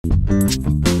Hi,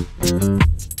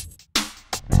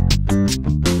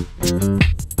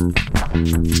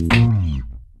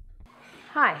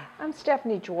 I'm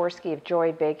Stephanie Jaworski of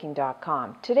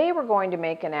joybaking.com. Today we're going to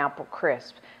make an apple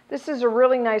crisp. This is a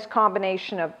really nice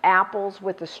combination of apples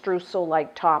with a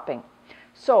streusel-like topping.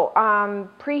 So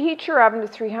preheat your oven to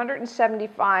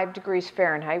 375 degrees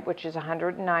Fahrenheit, which is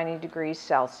 190 degrees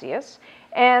Celsius.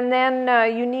 And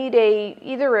then you need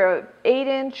either a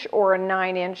 8-inch or a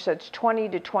 9-inch, that's 20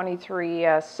 to 23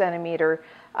 centimeter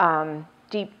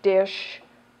deep dish,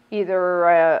 either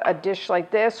a dish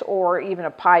like this or even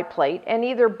a pie plate, and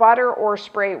either butter or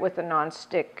spray it with a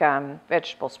non-stick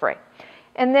vegetable spray.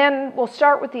 And then we'll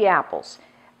start with the apples.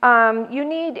 You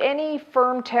need any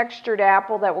firm textured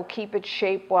apple that will keep its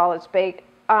shape while it's baked.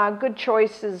 Good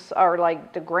choices are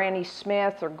like the Granny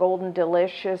Smith or Golden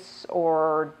Delicious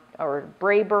or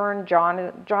Braeburn,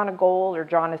 John of Gold or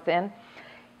Jonathan.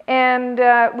 And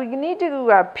we need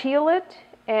to peel it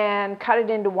and cut it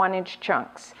into 1-inch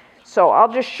chunks. So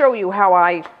I'll just show you how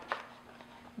I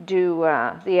do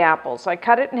the apples. I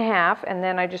cut it in half, and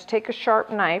then I just take a sharp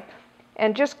knife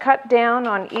and just cut down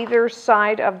on either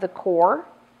side of the core,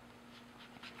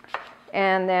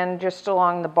 and then just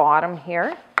along the bottom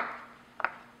here.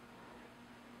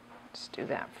 Let's do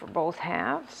that for both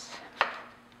halves.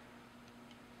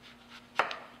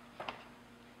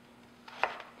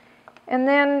 And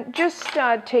then just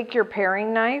take your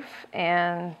paring knife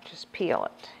and just peel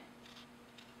it.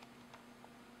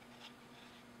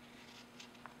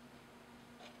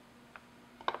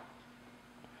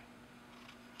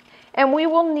 And we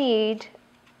will need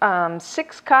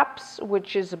 6 cups,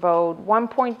 which is about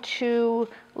 1.2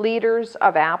 liters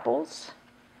of apples,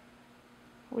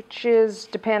 which is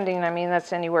depending, I mean,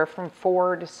 that's anywhere from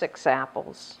 4 to 6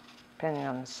 apples, depending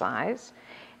on the size.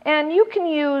 And you can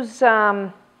use,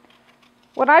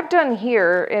 what I've done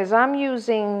here is I'm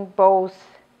using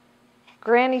both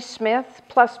Granny Smith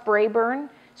plus Braeburn,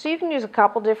 so you can use a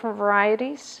couple different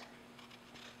varieties.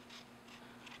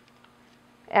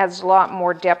 Adds a lot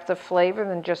more depth of flavor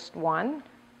than just one.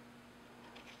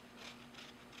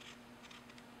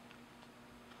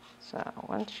 So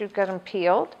once you've got them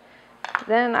peeled,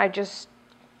 then I just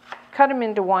cut them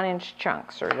into 1-inch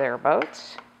chunks or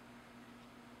thereabouts.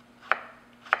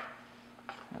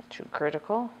 Not too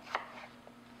critical.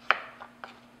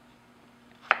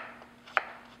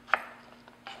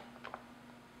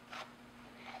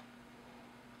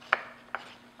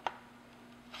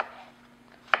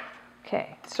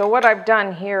 Okay, so what I've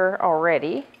done here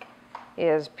already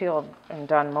is peeled and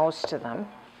done most of them.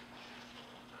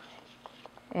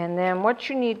 And then what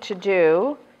you need to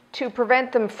do to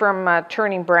prevent them from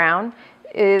turning brown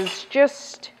is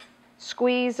just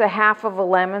squeeze a half of a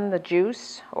lemon, the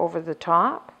juice, over the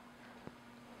top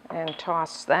and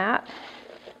toss that.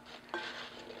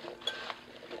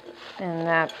 And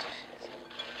that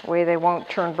way they won't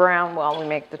turn brown while we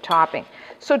make the topping.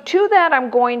 So to that I'm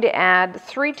going to add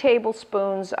 3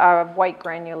 tablespoons of white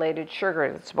granulated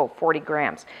sugar. That's about 40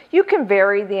 grams. You can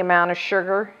vary the amount of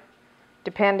sugar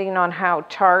depending on how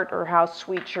tart or how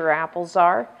sweet your apples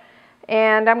are.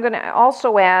 And I'm going to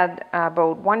also add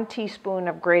about 1 teaspoon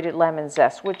of grated lemon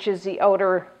zest, which is the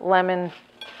outer lemon,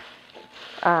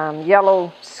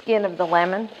 yellow skin of the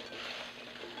lemon.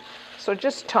 So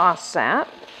just toss that.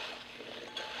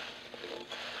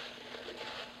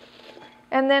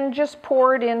 And then just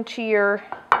pour it into your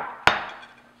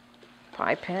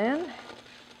pie pan.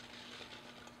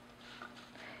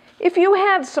 If you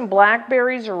had some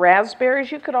blackberries or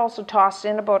raspberries, you could also toss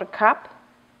in about a cup.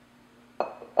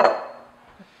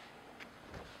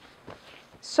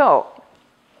 So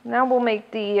now we'll make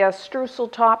the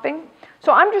streusel topping.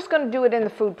 So I'm just going to do it in the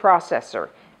food processor.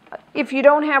 If you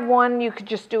don't have one, you could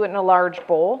just do it in a large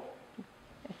bowl.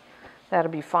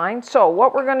 That'll be fine. So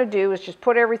what we're going to do is just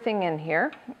put everything in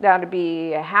here. That'll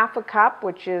be a half a cup,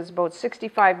 which is about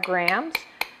 65 grams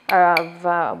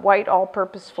of white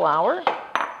all-purpose flour,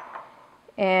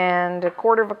 and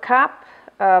 1/4 cup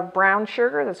of brown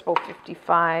sugar. That's about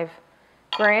 55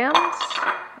 grams.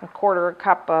 1/4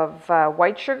 cup of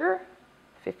white sugar,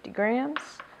 50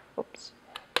 grams. Oops,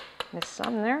 missed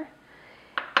some there.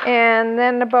 And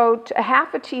then about a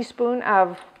half a teaspoon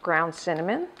of ground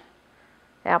cinnamon.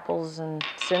 Apples and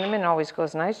cinnamon always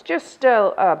goes nice. Just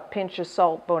a pinch of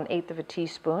salt, about 1/8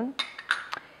 teaspoon.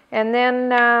 And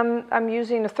then I'm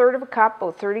using 1/3 cup,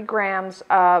 about 30 grams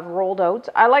of rolled oats.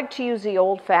 I like to use the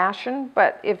old-fashioned,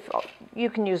 but if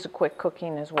you can use a quick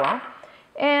cooking as well.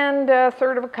 And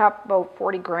 1/3 cup, about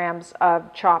 40 grams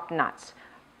of chopped nuts.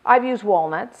 I've used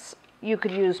walnuts. You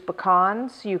could use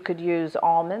pecans. You could use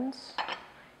almonds,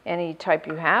 any type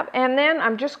you have. And then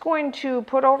I'm just going to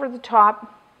put over the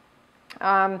top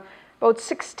About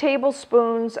 6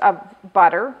 tablespoons of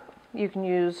butter. You can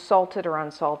use salted or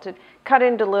unsalted, cut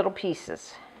into little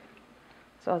pieces.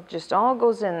 So it just all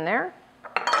goes in there.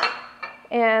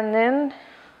 And then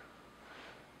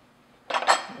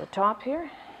the top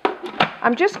here,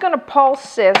 I'm just going to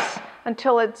pulse this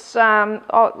until it's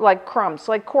like crumbs,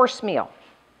 like coarse meal.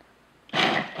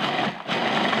 A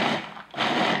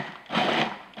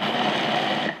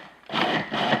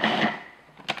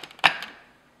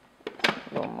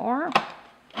little more.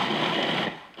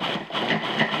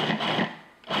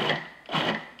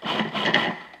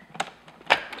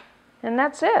 And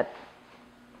that's it.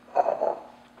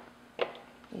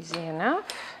 Easy enough.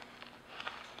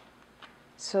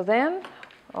 So then,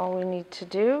 all we need to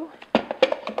do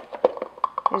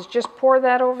is just pour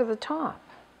that over the top.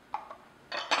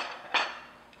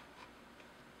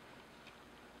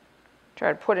 Try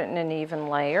to put it in an even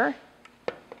layer.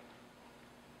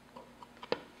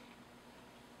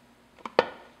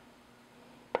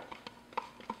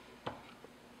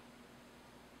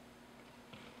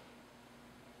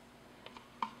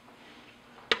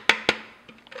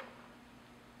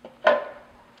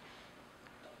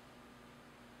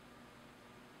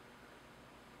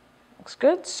 Looks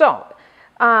good. So,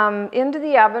 into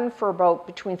the oven for about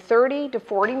between 30 to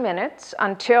 40 minutes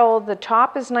until the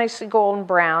top is nicely golden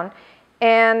brown.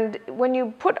 And when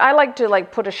you put, I like to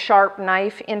put a sharp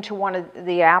knife into one of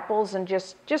the apples and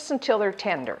just until they're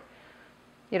tender.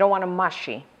 You don't want them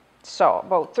mushy. So,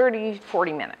 about 30,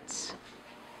 40 minutes.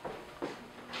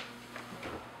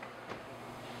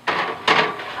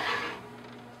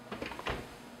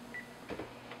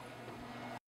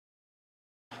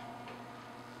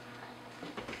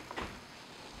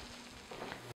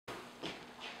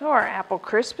 So our apple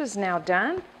crisp is now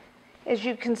done. As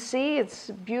you can see, it's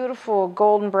beautiful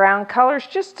golden brown colors,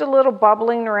 just a little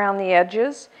bubbling around the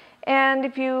edges. And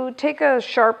if you take a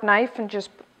sharp knife and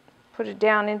just put it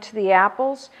down into the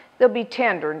apples, they'll be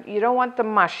tender. You don't want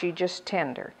them mushy, just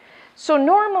tender. So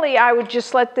normally I would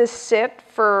just let this sit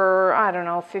for, I don't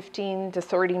know, 15 to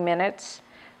 30 minutes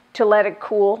to let it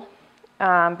cool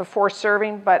before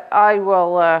serving, but I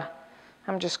will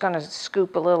I'm just going to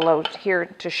scoop a little out here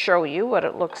to show you what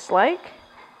it looks like.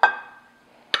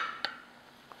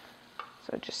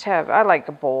 So just have, I like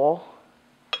a bowl.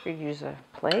 You use a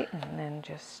plate and then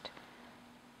just,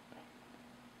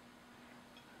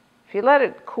 if you let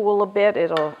it cool a bit,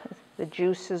 the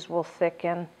juices will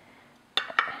thicken.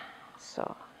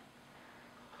 So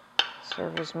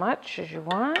serve as much as you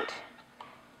want.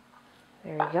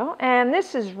 There you go. And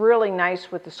this is really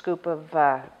nice with a scoop of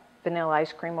vanilla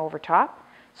ice cream over top.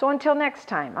 So until next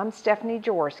time, I'm Stephanie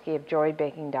Jaworski of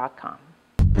joybaking.com.